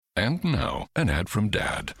And now, an ad from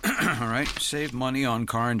Dad. All right, save money on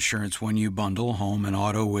car insurance when you bundle home and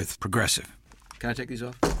auto with Progressive. Can I take these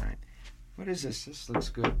off? All right. What is this? This looks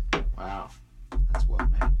good. Wow, that's well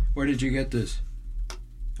made. Where did you get this?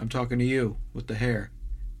 I'm talking to you with the hair.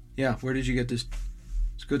 Yeah, where did you get this?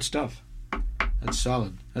 It's good stuff. That's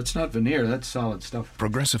solid. That's not veneer, that's solid stuff.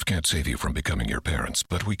 Progressive can't save you from becoming your parents,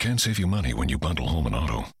 but we can save you money when you bundle home and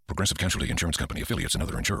auto. Progressive Casualty Insurance Company, affiliates, and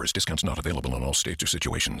other insurers. Discounts not available in all states or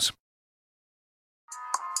situations.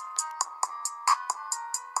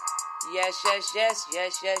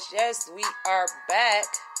 Yes. We are back.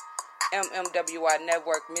 MMWI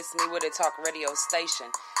Network, Miss Me With It Talk radio station.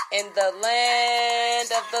 In the land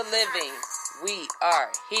of the living, we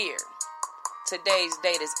are here. Today's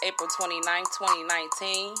date is April 29,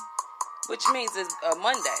 2019, which means it's a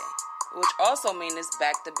Monday, which also means it's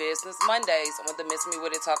Back to Business Mondays on the Miss Me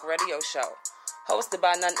With It Talk radio show, hosted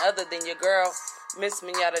by none other than your girl, Miss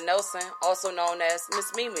Mignata Nelson, also known as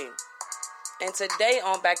Miss Mimi. And today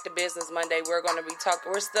on Back to Business Monday, we're going to be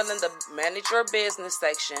we're still in the Manage Your Business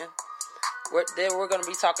section. We're going to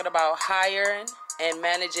be talking about hiring and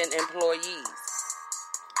managing employees.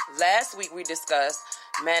 Last week we discussed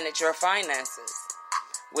Manage Your Finances,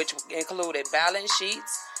 which included balance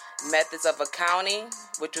sheets, methods of accounting,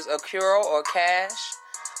 which was accrual or cash,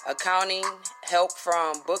 accounting help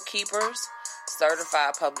from bookkeepers,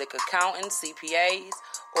 certified public accountants, CPAs,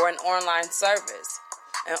 or an online service.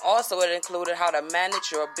 And also it included how to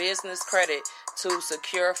manage your business credit to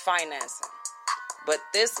secure financing. But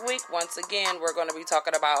this week, once again, we're going to be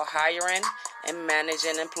talking about hiring and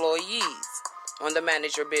managing employees on the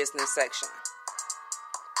Manage Your Business section.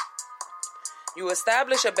 You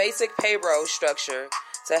establish a basic payroll structure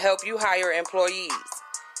to help you hire employees,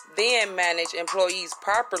 then manage employees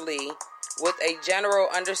properly with a general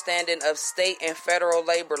understanding of state and federal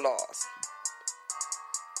labor laws.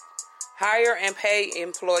 Hire and pay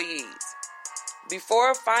employees.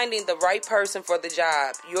 Before finding the right person for the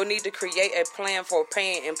job, you'll need to create a plan for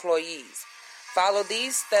paying employees. Follow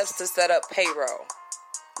these steps to set up payroll.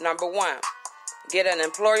 Number 1, get an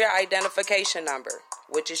employer identification number,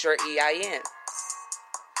 which is your EIN.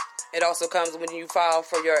 It also comes when you file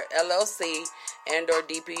for your LLC and or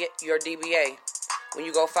your DBA. When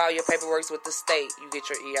you go file your paperwork with the state, you get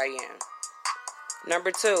your EIN.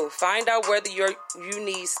 Number 2, find out whether you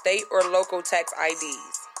need state or local tax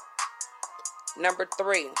IDs. Number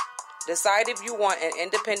 3, decide if you want an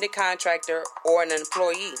independent contractor or an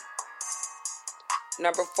employee.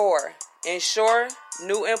 Number 4, ensure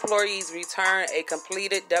new employees return a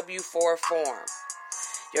completed W-4 form.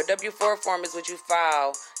 Your W-4 form is what you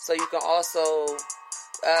file, so you can also,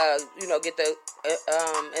 get the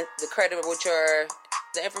credit with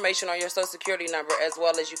the information on your Social Security number, as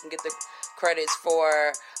well as you can get the credits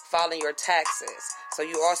for filing your taxes. So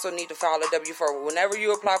you also need to file a W-4. Whenever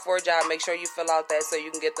you apply for a job, make sure you fill out that so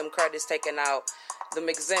you can get them credits taken out, them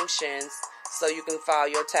exemptions, so you can file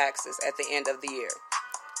your taxes at the end of the year.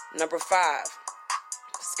 Number 5,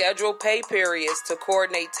 schedule pay periods to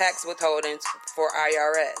coordinate tax withholdings for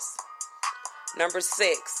IRS. Number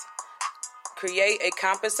 6, create a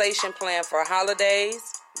compensation plan for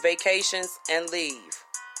holidays, vacations, and leave.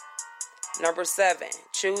 Number 7,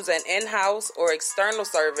 choose an in-house or external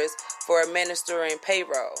service for administering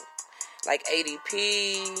payroll, like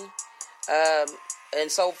ADP, and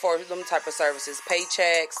so forth, them type of services,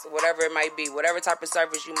 paychecks, whatever it might be, whatever type of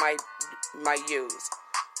service you might use.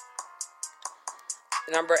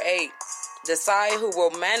 Number 8, decide who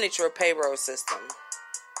will manage your payroll system.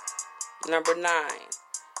 Number 9,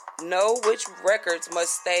 know which records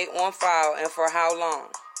must stay on file and for how long.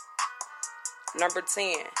 Number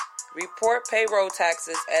 10, report payroll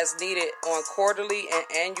taxes as needed on quarterly and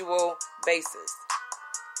annual basis.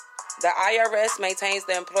 The IRS maintains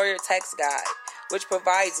the Employer Tax Guide, which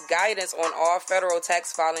provides guidance on all federal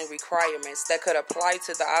tax filing requirements that could apply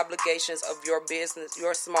to the obligations of your business,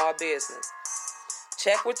 your small business.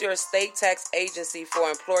 Check with your state tax agency for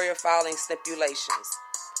employer filing stipulations.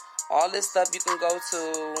 All this stuff you can go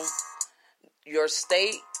to your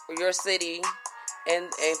state or your city and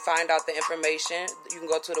find out the information. You can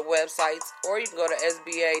go to the websites, or you can go to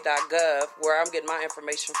sba.gov, where I'm getting my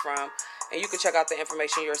information from, and you can check out the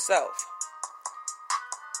information yourself.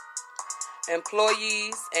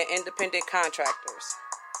 Employees and independent contractors.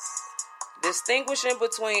 Distinguishing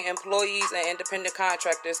between employees and independent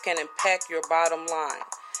contractors can impact your bottom line,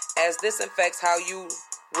 as this affects how you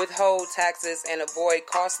withhold taxes and avoid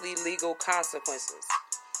costly legal consequences.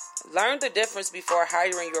 Learn the difference before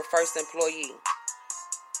hiring your first employee.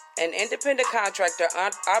 An independent contractor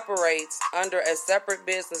operates under a separate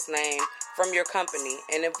business name from your company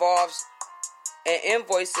and involves and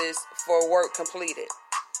invoices for work completed.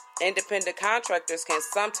 Independent contractors can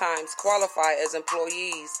sometimes qualify as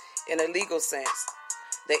employees in a legal sense.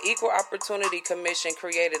 The Equal Opportunity Commission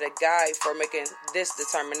created a guide for making this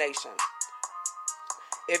determination.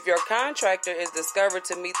 If your contractor is discovered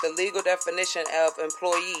to meet the legal definition of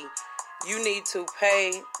employee, you need to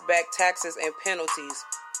pay back taxes and penalties.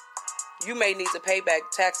 You may need to pay back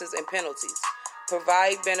taxes and penalties,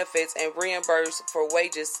 provide benefits, and reimburse for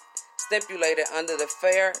wages stipulated under the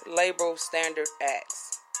Fair Labor Standard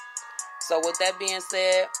Acts. So with that being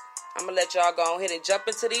said, I'm going to let y'all go ahead and jump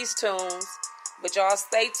into these tunes. But y'all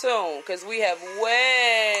stay tuned because we have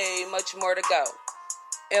way much more to go.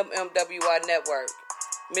 MMWI Network.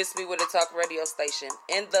 Miss Me With a Talk radio station.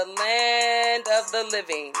 In the land of the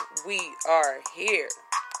living, we are here.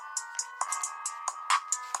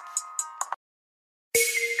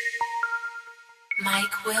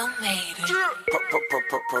 Mike Will made it.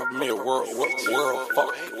 Premier world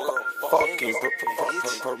fucking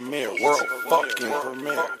premier world fucking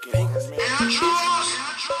premier.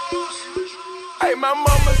 Hey, my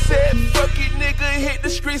mama said, fuck it, nigga, hit the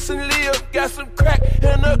streets and live. Got some crack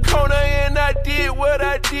in the corner and I did what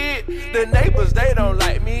I did. The neighbors, they don't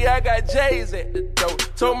like me, I got J's at the door.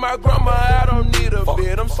 Told my grandma I don't need a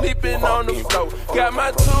bed, I'm sleeping on the floor. Got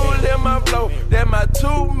my tool in my blow, they're my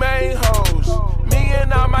two main hoes. Me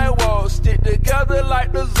and all my walls stick together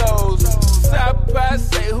like the Zoes. South by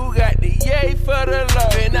say who got the yay for the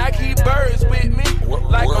love. And I keep birds with me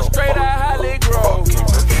like I'm straight out Holly Grove. They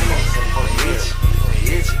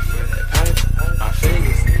itchin' for that pipe. My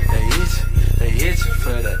fingers, they itchin'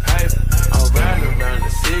 for that pipe. I'm riding around the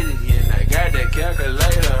city and I got that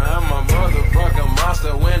calculator. I'm a motherfucking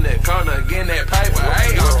monster when they come to get that pipe.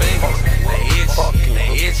 Hey, my fingers,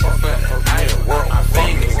 they itchin' for that pipe. My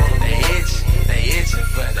fingers, they itchin'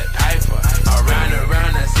 for that pipe. I'm riding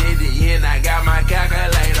around the city and I got my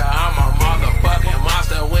calculator. I'm a motherfucking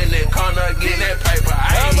monster when they come to get that paper.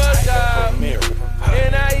 I'm a dog,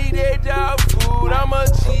 and I eat that dog food. I'm a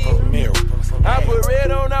G. I put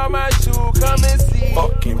red on all my shoes. Come and see.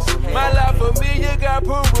 My La Familia got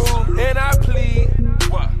Peru, and I plead.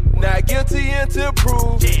 Not guilty until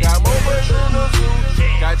proved. Got more birds in the zoo.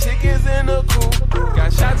 Got chickens in the coop.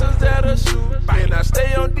 Got shotters that'll shoot. And I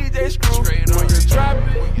stay on DJ Screw. When you drop it,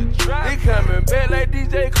 they coming back like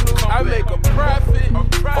DJ Clue. I make a profit.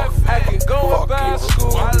 I can go and buy a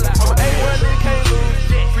school. I'm A1, they can't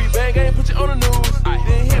lose. Free bang ain't put you on the news.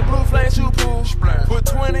 Then hit blue flame shoe pool. Put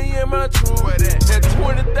 20 in my tube. That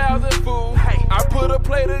 20,000 fool. I put a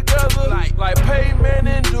play together like Payman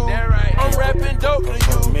and Do. I'm rapping dope to you.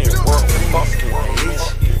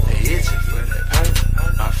 They itchin' for that pipe.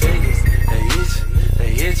 My fingers,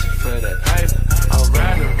 they itchin' for that pipe. I'm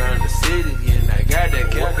riding around the city and I got that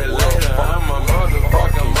calculator. I'm a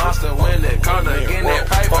motherfucking monster when they come to get that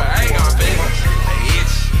paper. I ain't got fingers,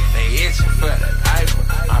 they itchin' for that pipe.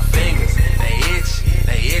 My fingers,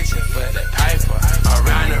 they itchin' for that piper. I'm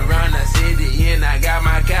riding around the city and I got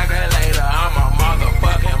my calculator. I'm a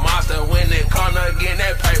motherfucking monster when they come to get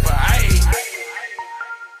that paper.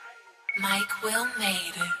 Mike Will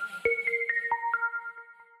made it.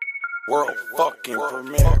 world fucking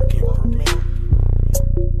premier. Oh me,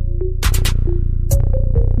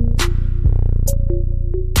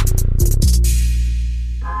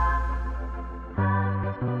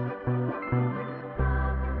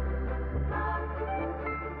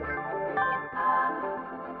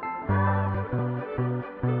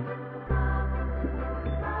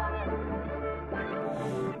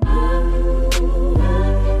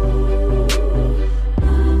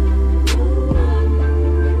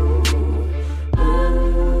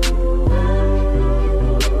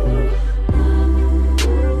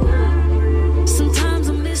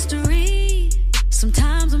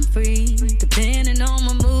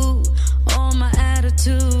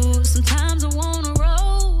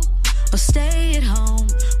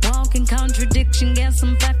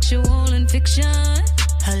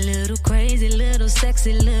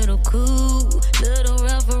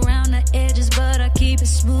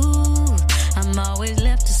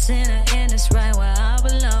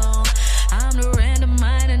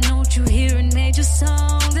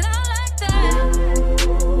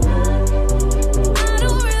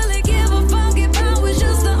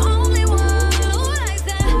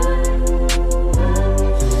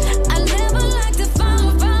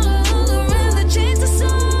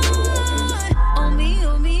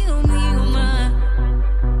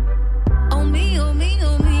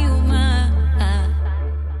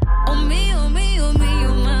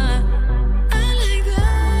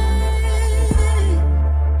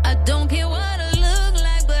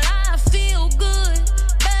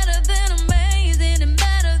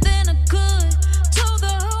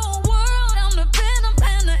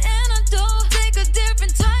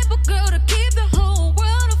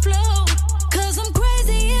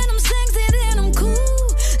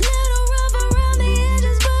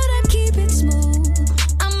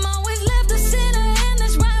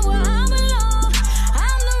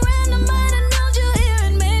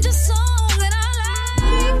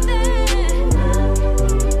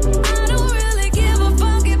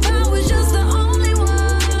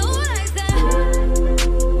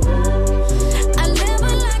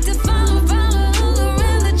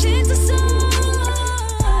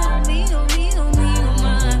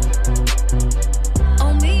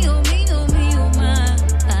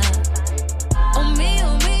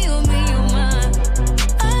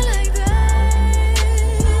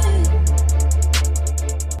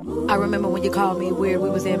 called me weird. We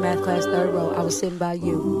was in math class, third row. I was sitting by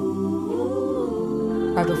you.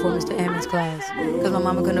 Right before Mr. Ammons' class. Cause my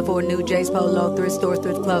mama couldn't afford new J's Polo, thrift stores,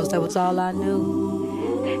 thrift clothes. That was all I knew.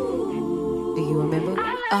 Do you remember?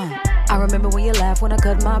 I remember when you laughed when I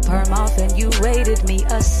cut my perm off and you rated me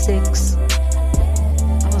a 6. I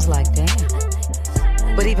was like,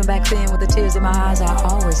 damn. But even back then with the tears in my eyes, I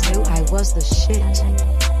always knew I was the shit.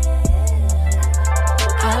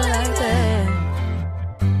 I like that.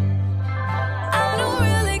 I don't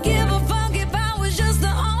really give a fuck if I was just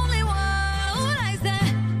the only one who likes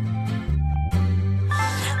that.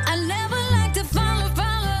 I never like to follow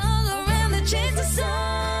others around the chase the sun.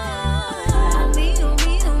 Oh me, oh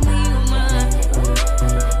me, oh me, oh my.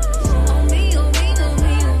 Oh me, oh me, oh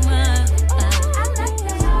me, oh my.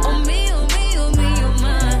 Oh me, oh me, oh me, oh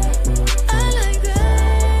my. I like that.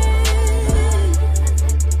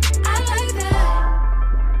 I like that.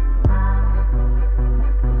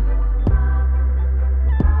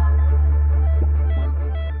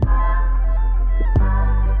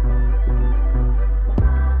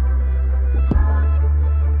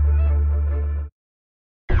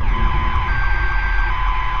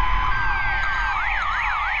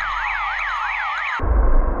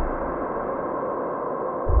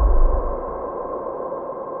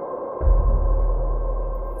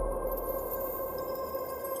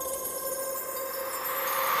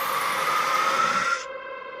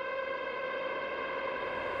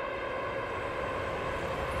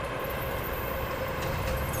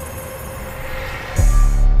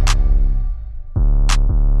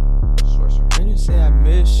 When you say I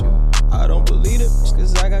miss you, I don't believe it. It's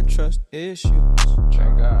cause I got trust issues.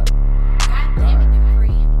 Thank God.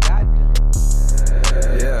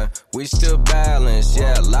 Yeah, we still balance.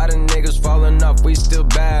 Yeah, a lot of niggas falling off, we still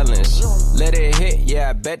balance. Let it hit, yeah,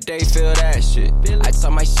 I bet they feel that shit. I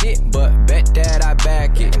talk my shit, but bet that I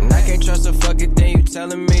back it. And I can't trust a fucking thing you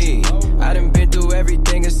telling me. I done been through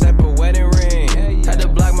everything except a wedding ring. Had to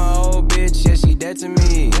block my old bitch, yeah, she dead to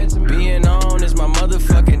me. Being on is my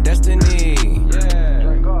motherfucking destiny.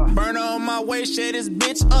 Burn on my waist, shit, this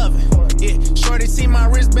bitch oven. Yeah, shorty see my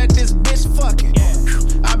wrist, bet this bitch fucking.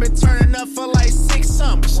 I've been turning up for like 6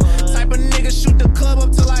 summers. Type of nigga shoot the club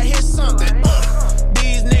up till I hit something.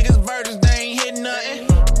 These niggas virgins, they ain't hit nothing.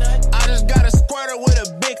 I just got a squirter with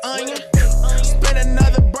a big onion. Spin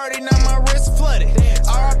another birdie, now my wrist flooded.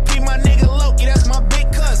 R.I.P. my nigga Loki, that's my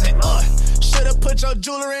big cousin. Should've put your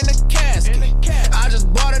jewelry in the casket. I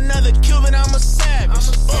just bought another Cuban, I'm a savage.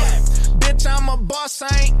 Bitch, I'm a boss, I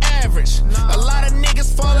ain't average. A lot of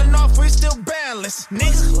niggas falling off, we still balance.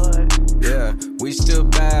 Niggas. Yeah, we still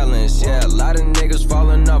balance. Yeah, a lot of niggas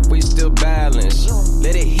falling off, we still balance.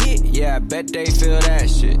 Let it hit, yeah, I bet they feel that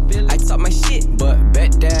shit. I talk my shit, but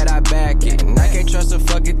bet that I back it. And I can't trust a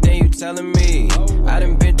fucking thing you telling me. I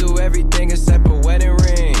done been through everything except a wedding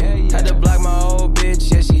ring. Had to block my old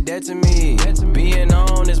bitch, yeah, she dead to me. Being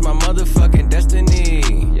on is my motherfucking destiny.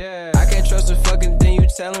 I can't trust a fucking thing you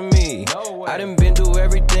telling me. I done been through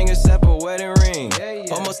everything except a wedding ring.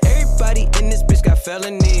 Almost everybody in this bitch got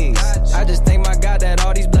felonies. I just thank my God that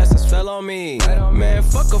all these blessings fell on me. Man,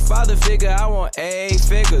 fuck a father figure, I want 8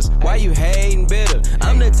 figures. Why you hating bitter?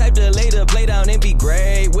 I'm the type to later play down and be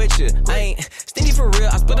great with you. I ain't stingy for real,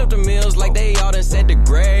 I split up the meals like they all done said the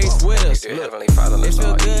grades with us. Look, it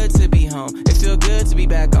feel good to be home, it feel good to be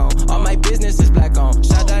back on. All my business is black on,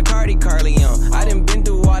 shout out Cardi Carleon. I done been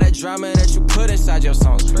through all that drama that you put inside your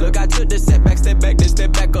songs. Look, I took the setback, step back, then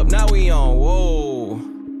step back up, now we on, whoa.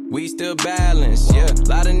 We still balance, yeah.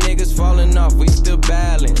 Lot of niggas falling off, we still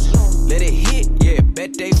balance. Let it hit, yeah,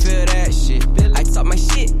 bet they feel that shit. I talk my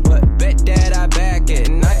shit, but bet that I back it.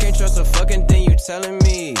 And I can't trust a fucking thing you telling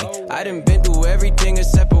me. I done been through everything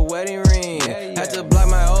except a wedding ring. Had to block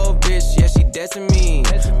my old bitch, yeah, she dead to me.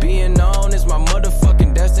 Being on is my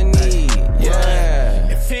motherfucking destiny, yeah.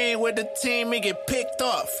 If he ain't with the team, he get picked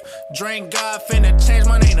off. Drink God, finna change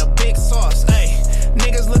my name to Big Sauce, ayy.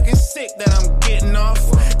 Niggas looking sick that I'm getting off.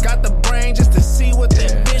 Got the brain just to see what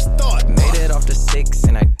that bitch thought. Made it off the 6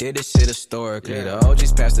 and I did this shit historically. The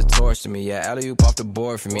OGs passed the torch to me, yeah, alley-oop off the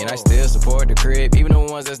board for me. And I still support the crib, even the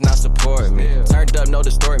ones that's not supporting me. Turned up, no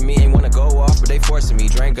distort me, ain't wanna go off, but they forcing me,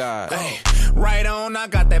 drink God. Hey, right on, I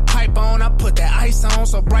got that pipe on, I put that ice on,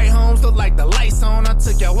 so bright homes look like the lights on. I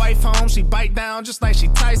took your wife home, she bite down just like she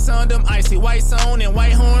Tyson. Them icy whites on and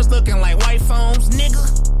white horns looking like white foams, nigga.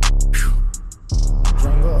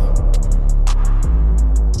 Drink up.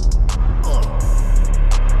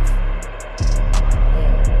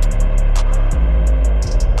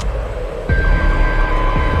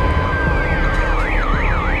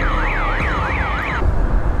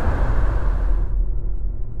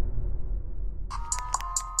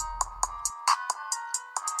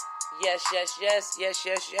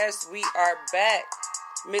 Yes. We are back.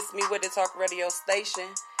 Miss Me With It Talk Radio Station,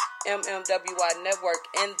 MMWI Network,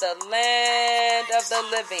 in the land of the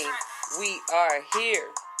living. We are here.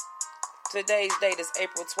 Today's date is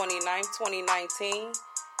April 29th, 2019,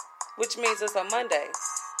 which means it's a Monday,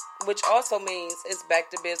 which also means it's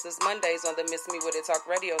Back to Business Mondays on the Miss Me With It Talk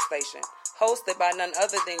Radio Station, hosted by none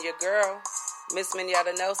other than your girl, Miss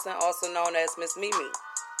Minyata Nelson, also known as Miss Mimi.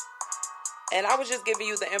 And I was just giving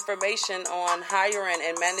you the information on hiring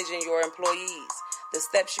and managing your employees, the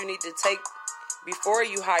steps you need to take before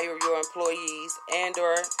you hire your employees and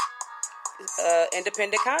or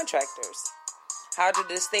independent contractors, how to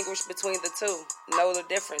distinguish between the two, know the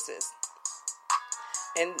differences.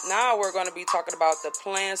 And now we're going to be talking about the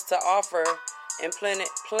plans to offer and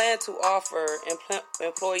plan to offer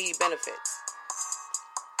employee benefits.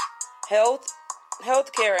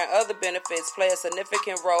 Healthcare and other benefits play a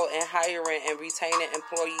significant role in hiring and retaining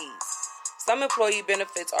employees. Some employee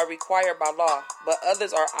benefits are required by law, but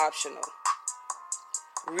others are optional.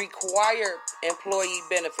 Required employee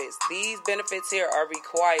benefits. These benefits here are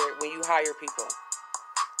required when you hire people.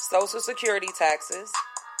 Social Security taxes.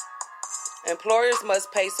 Employers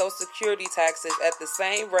must pay Social Security taxes at the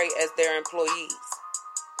same rate as their employees.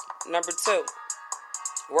 Number 2,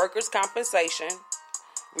 workers' compensation.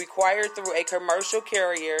 Required through a commercial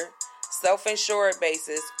carrier, self-insured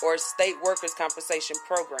basis, or state workers' compensation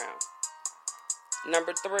program.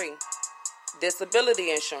 Number 3,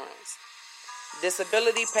 disability insurance.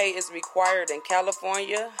 Disability pay is required in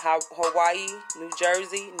California, Hawaii, New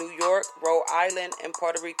Jersey, New York, Rhode Island, and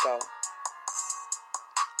Puerto Rico.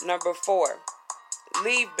 Number 4,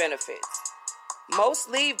 leave benefits. Most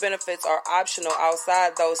leave benefits are optional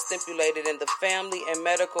outside those stipulated in the Family and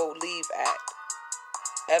Medical Leave Act,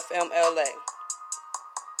 FMLA.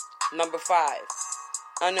 Number 5,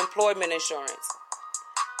 unemployment insurance.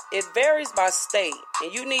 It varies by state,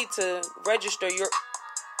 and you need to register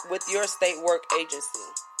with your state work agency.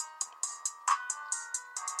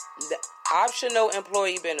 The optional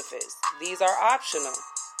employee benefits. These are optional.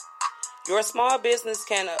 Your small business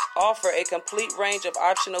can offer a complete range of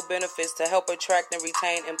optional benefits to help attract and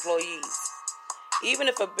retain employees. Even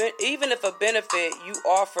if a benefit you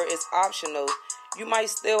offer is optional, you might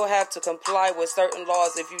still have to comply with certain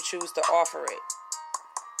laws if you choose to offer it.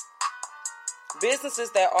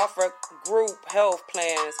 Businesses that offer group health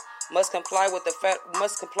plans must comply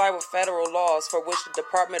with federal laws for which the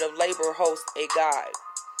Department of Labor hosts a guide.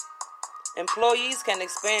 Employees can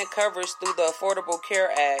expand coverage through the Affordable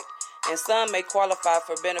Care Act, and some may qualify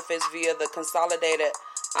for benefits via the Consolidated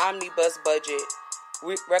Omnibus Budget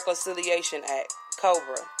Reconciliation Act,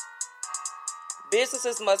 COBRA.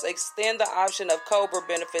 Businesses must extend the option of COBRA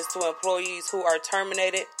benefits to employees who are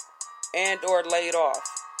terminated and or laid off.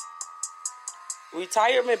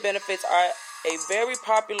 Retirement benefits are a very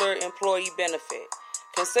popular employee benefit.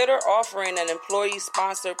 Consider offering an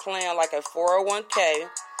employee-sponsored plan like a 401k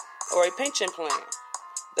or a pension plan.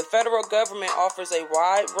 The federal government offers a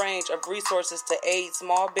wide range of resources to aid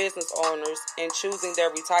small business owners in choosing their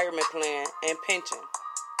retirement plan and pension.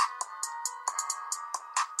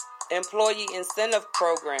 Employee incentive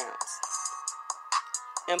programs.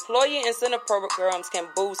 Employee incentive programs can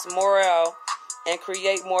boost morale and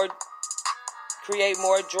create more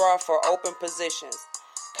draw for open positions.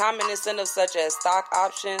 Common incentives such as stock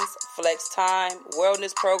options, flex time,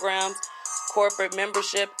 wellness programs, corporate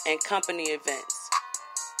membership, and company events.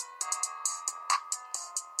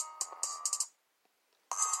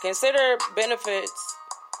 Consider benefits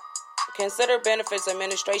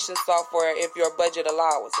administration software if your budget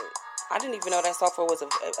allows it. I didn't even know that software was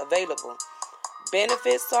available.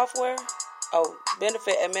 Benefits software? Oh,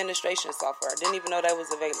 benefit administration software. I didn't even know that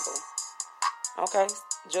was available. Okay,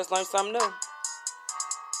 just learned something new.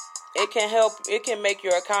 It can make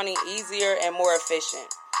your accounting easier and more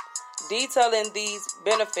efficient. Detailing these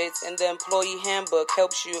benefits in the employee handbook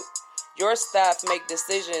helps your staff make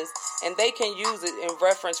decisions, and they can use it in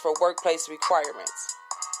reference for workplace requirements.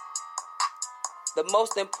 The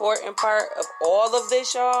most important part of all of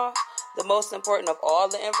this, y'all, the most important of all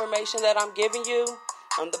the information that I'm giving you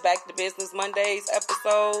on the Back to Business Mondays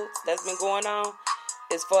episodes that's been going on,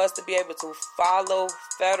 is for us to be able to follow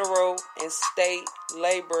federal and state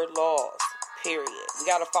labor laws, period. We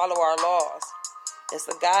got to follow our laws. It's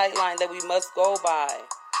a guideline that we must go by.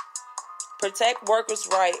 Protect workers'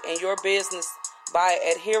 rights in your business by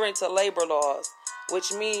adhering to labor laws,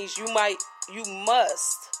 which means you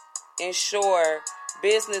must ensure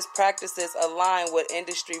business practices align with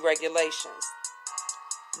industry regulations.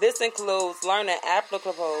 This includes learning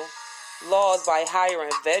applicable laws by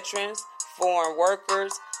hiring veterans, foreign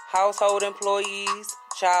workers, household employees,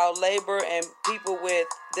 child labor, and people with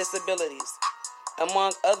disabilities,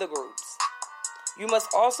 among other groups. You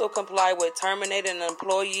must also comply with terminating an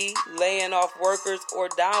employee, laying off workers, or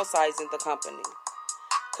downsizing the company.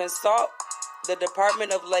 Consult the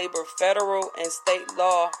Department of Labor federal and state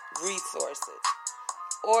law resources,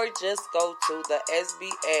 or just go to the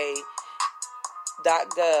SBA.gov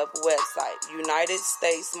website, United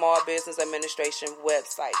States Small Business Administration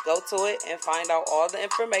website. Go to it and find out all the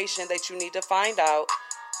information that you need to find out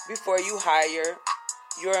before you hire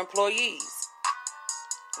your employees.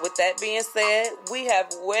 With that being said, we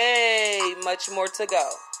have way much more to go,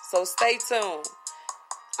 so stay tuned.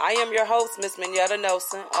 I am your host, Miss Mignetta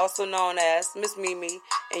Nelson, also known as Miss Mimi,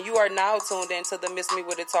 and you are now tuned into the Miss Me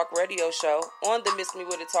With It Talk radio show on the Miss Me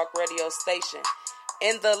With It Talk radio station.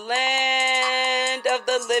 In the land of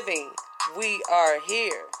the living, we are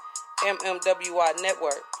here. MMWI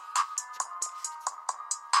Network.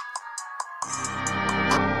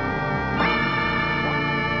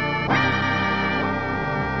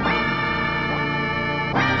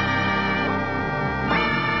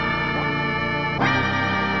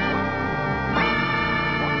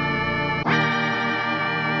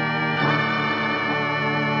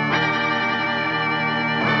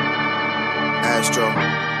 Astro.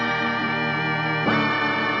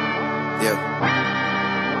 Yeah.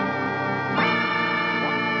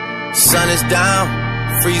 Sun is down,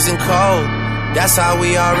 freezing cold. That's how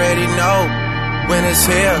we already know. When it's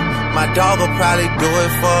here, my dog will probably do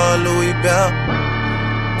it for Louis Bell.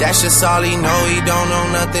 That's just all he know, he don't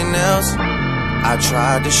know nothing else. I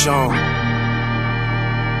tried to show him.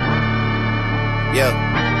 Yeah.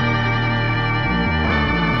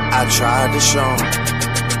 I tried to show him.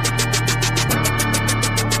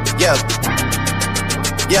 Yeah,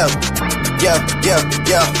 yeah, yeah, yeah,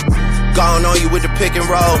 yeah. Gone on you with the pick and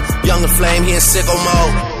roll. Younger Flame, he in sicko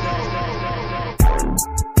mode.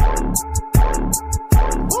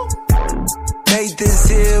 Nathan's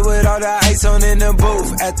here with all the ice on in the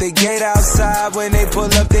booth. At the gate outside, when they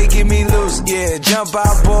pull up, they get me loose. Yeah, jump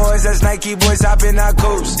out, boys. That's Nike boys hopping our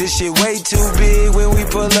coops. This shit way too big. When we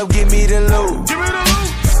pull up, give me the loot.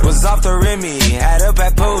 Was off the Remy, had up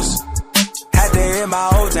at Post. Had to hit my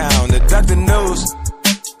old town to duck the news.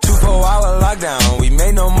 24-hour lockdown, we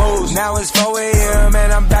made no moves. Now it's 4 a.m.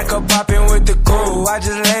 and I'm back up popping with the crew. I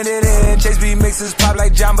just landed in, Chase B mixes pop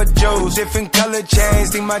like Jamba Juice. Different color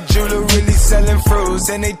chains, think my jeweler really selling fruits.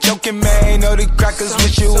 And they joking, man, know the crackers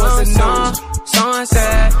wish it was a news. Someone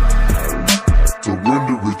said,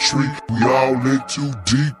 surrender, retreat, we all in too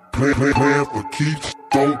deep. Playing for keeps,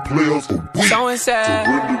 don't play us for weak. Someone said,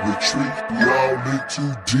 surrender, retreat, we all in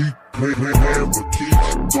too deep. Playing for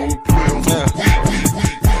keeps, don't play us for weak.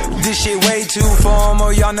 This shit way too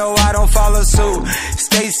formal, y'all know I don't follow suit.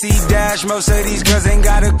 Stacy Dash, most of these girls ain't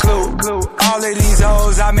got a clue. All of these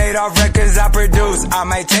hoes I made off records I produce. I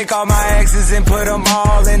might take all my exes and put them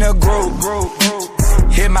all in a group.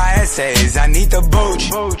 Hit my essays, I need the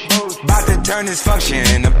booch. About to turn this function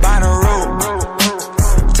into Bonnaroo.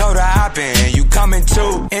 Told her hop in, you coming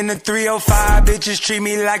too. In the 305, bitches treat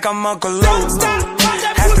me like I'm Uncle Luke.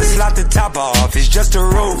 Have to slot the top off, it's just a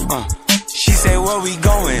roof. She said, where we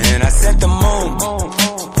going? I said the moon.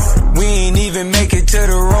 We ain't even make it to the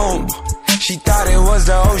room. She thought it was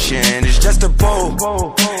the ocean, it's just a pool.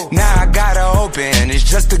 Now I gotta open, it's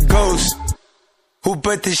just a ghost. Who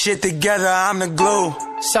put this shit together? I'm the glue.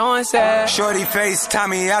 Someone said, shorty face,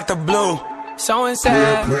 Tommy out the blue. Someone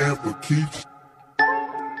said, playing for keeps.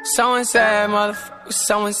 Someone said, motherfucker,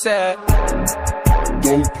 someone said,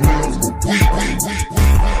 don't play us for weak.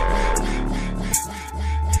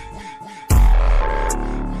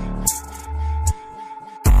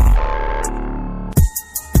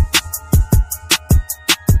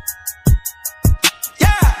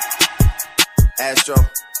 Astro.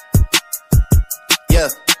 Yeah,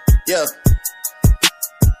 yeah.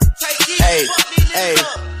 Hey, hey.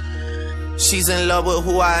 She's in love with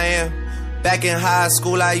who I am. Back in high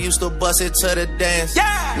school, I used to bust it to the dance.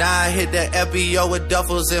 Yeah. Now I hit the FBO with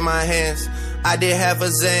duffels in my hands. I did half a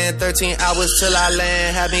Zan, 13 hours till I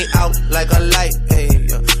land. Had me out like a light,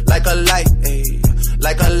 ayy, like a light, ayy,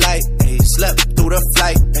 like a light, ayy. Slept through the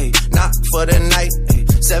flight, ayy, not for the night, ayy.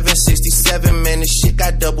 767, man, this shit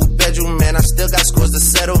got double bedroom, man. I still got scores to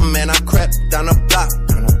settle, man. I crept down the block,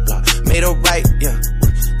 made a right, yeah.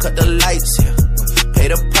 Cut the lights, yeah. Pay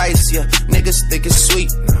the price, yeah. Niggas think it's sweet,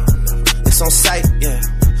 no. It's on sight, yeah.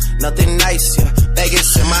 Nothing nice, yeah.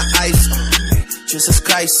 Vegas in my ice, Jesus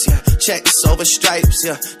Christ, yeah. Checks over stripes,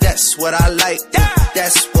 yeah. That's what I like, yeah.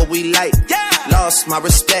 That's what we like, yeah. Lost my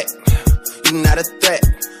respect, you not a threat.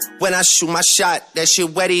 When I shoot my shot, that shit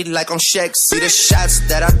wetty like on Shaq. See the shots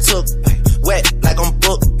that I took, Wet like I'm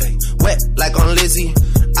booked, wet like I'm Lizzie.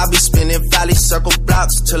 I be spinning valley circle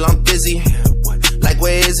blocks till I'm busy. Like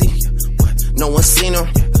where is he? No one seen him.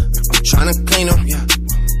 I'm tryna clean him.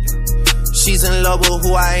 She's in love with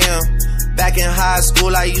who I am. Back in high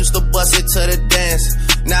school, I used to bust it to the dance.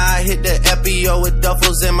 Now I hit the FBO with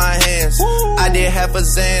duffels in my hands. Woo. I did half a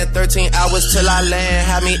Zan, 13 hours till I land.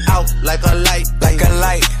 Had me out like a light, like a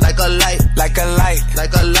light, like a light, like a light,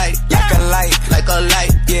 like a light, like a light, like a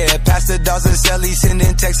light. Yeah, past the doors and sell, he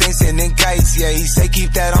sending texts, ain't sending kites. Yeah, he say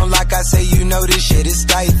keep that on like I say, you know this shit is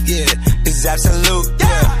tight. Yeah, it's absolute.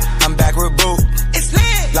 Yeah, I'm back with Boo. It's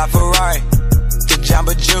lit. La Ferrari.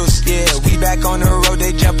 Jamba Juice, yeah, we back on the road,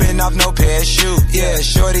 they jumping off no parachute, yeah,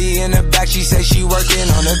 shorty in the back, she say she working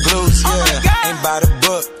on the glutes, yeah, ain't by the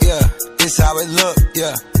book, yeah, it's how it look,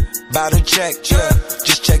 yeah, by the check, yeah,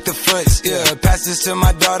 just check the foots, yeah, pass this to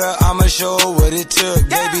my daughter, I'ma show her what it took,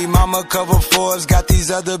 baby mama cover Forbes, got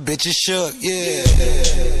these other bitches shook, yeah.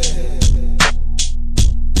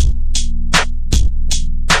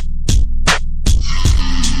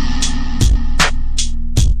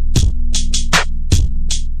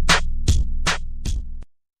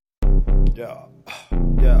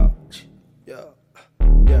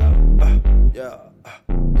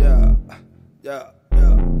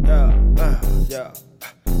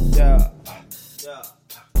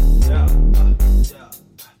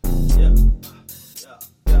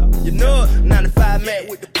 You know it, 95 Mac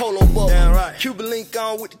with the polo boat. Damn right. Cuban link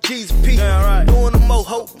on with the cheese P. Damn right. Doing the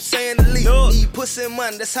moho, I'm saying the lead. Need pussy and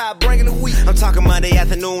money, that's how I bring in the week. I'm talking Monday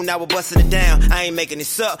afternoon, now we're busting it down. I ain't making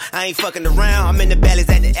this up, I ain't fucking around. I'm in the valleys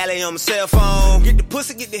at the alley on my cell phone. Get the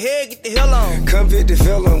pussy, get the head, get the hell on. Convicted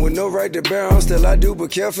felon with no right to bear on. Still I do,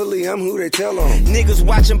 but carefully, I'm who they tell on. Niggas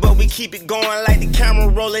watching, but we keep it going like the camera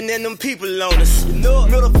rolling and them people on us. You know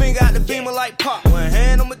it, middle finger out the beamer like pop. One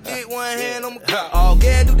hand on my dick, one hand on my cock. All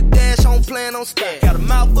gas do the dash, on playing on stack. Got a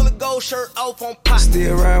mouth full of gold, shirt off on pot.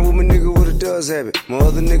 Still around with my nigga with a does habit. My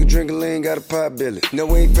other nigga drinking lean, got a pot belly. No,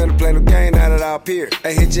 we ain't finna play no game now that I'll peer.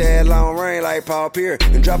 I hit your ass long range like Paul Pierce.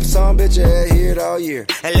 And drop a song, bitch, your ass hear it all year.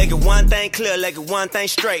 And like it one thing clear, like it one thing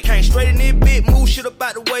straight. Came straight in this bit, move shit up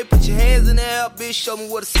out the way. Put your hands in the air, bitch, show me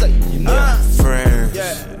what to say. You know? Friends.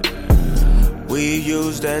 Yeah. We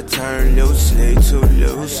use that term loosely, too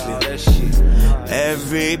loosely.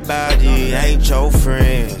 Everybody ain't your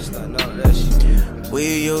friend.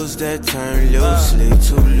 We use that term loosely,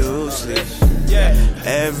 too loosely.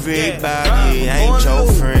 Everybody ain't your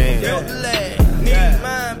friend. Need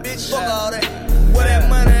mine, bitch, fuck all that. Where that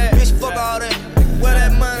money at? Bitch, fuck all that. Where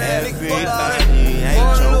that money at? Nigga, fuck all that.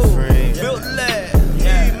 Ain't your friend. Built the lab.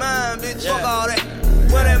 Need mine, bitch, fuck all that.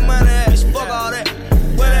 Where that money at? Bitch, fuck all that.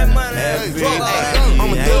 Where that money at? Fuck all that.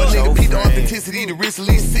 I'm a thug nigga, Pete, the authenticity, the risk at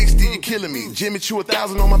least 60, you killing me. Jimmy Choo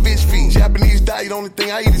 1,000 on my bitch feet. Japanese diet, only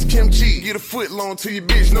thing I eat is kimchi. Get a foot long to your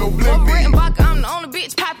bitch, no blimp. Written vodka, I'm the only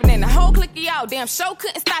bitch popping, and the whole clique of y'all damn show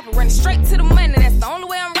couldn't stop it. Running straight to the money, that's the only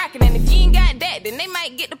way I'm rocking. And if you ain't got that, then they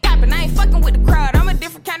might get the popping. I ain't fucking with the crowd, I'm a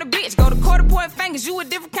different kind of bitch. Go to quarter point fingers, you a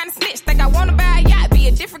different kind of snitch. Think I wanna buy a yacht, be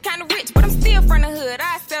a different kind of rich, but I'm still from the hood,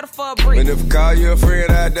 I settle for a brick. And if I call you a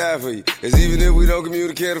friend, I die for you. It's even if we don't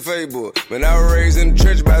communicate a Facebook. Man, I was raised in the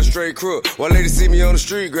trench by a straight crook. One lady see me on the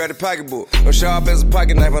street, grab the pocketbook. I'm sharp as a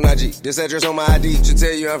pocket knife on IG. This address on my ID should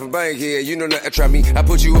tell you I'm from Bankhead. You know not to try me. I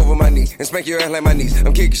put you over my knee and spank your ass like my niece.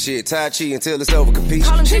 I'm kicking shit, Tai Chi until it's over, compete.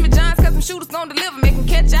 Call him Jimmy Johns, cause them shooters gon' deliver. Make him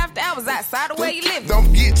catch after hours outside of where you live. Don't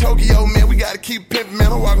forget Tokyo, man. We gotta keep pimping,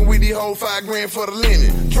 man. I'm walking with these whole $5 grand for the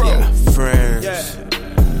linen. Friends.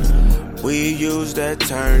 We use that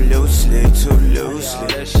term loosely, too loosely.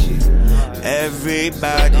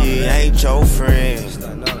 Everybody ain't your friend.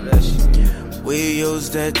 We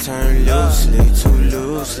use that term loosely, too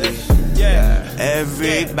loosely.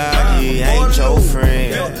 Everybody ain't your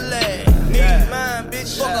friend. Need mine,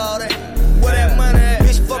 bitch, fuck all that. Where that money at?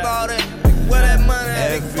 Bitch, fuck all that. Where that money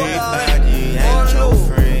at? Everybody ain't your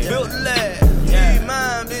friend. Built the lab. Need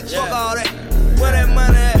mine, bitch, fuck all that. Where that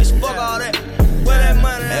money at? Bitch, fuck all that. Where that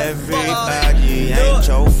money at? Everybody ain't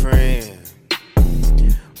your friend.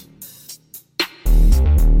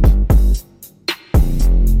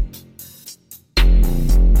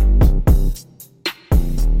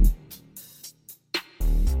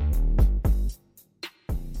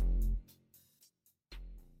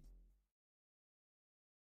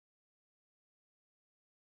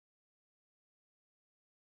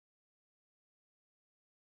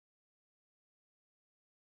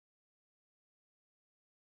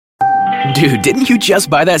 Dude, didn't you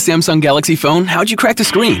just buy that Samsung Galaxy phone? How'd you crack the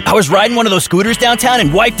screen? I was riding one of those scooters downtown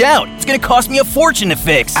and wiped out. It's gonna cost me a fortune to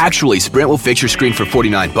fix. Actually, Sprint will fix your screen for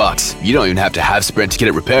 $49. You don't even have to have Sprint to get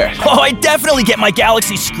it repaired. Oh, I'd definitely get my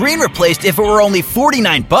Galaxy screen replaced if it were only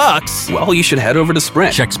 $49. Well, you should head over to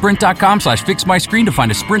Sprint. Check sprint.com/fixmyscreen to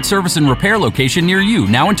find a Sprint service and repair location near you,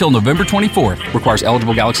 now until November 24th. Requires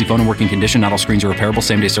eligible Galaxy phone and working condition. Not all screens are repairable.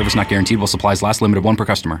 Same day service not guaranteed while supplies last. Limited one per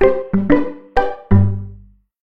customer.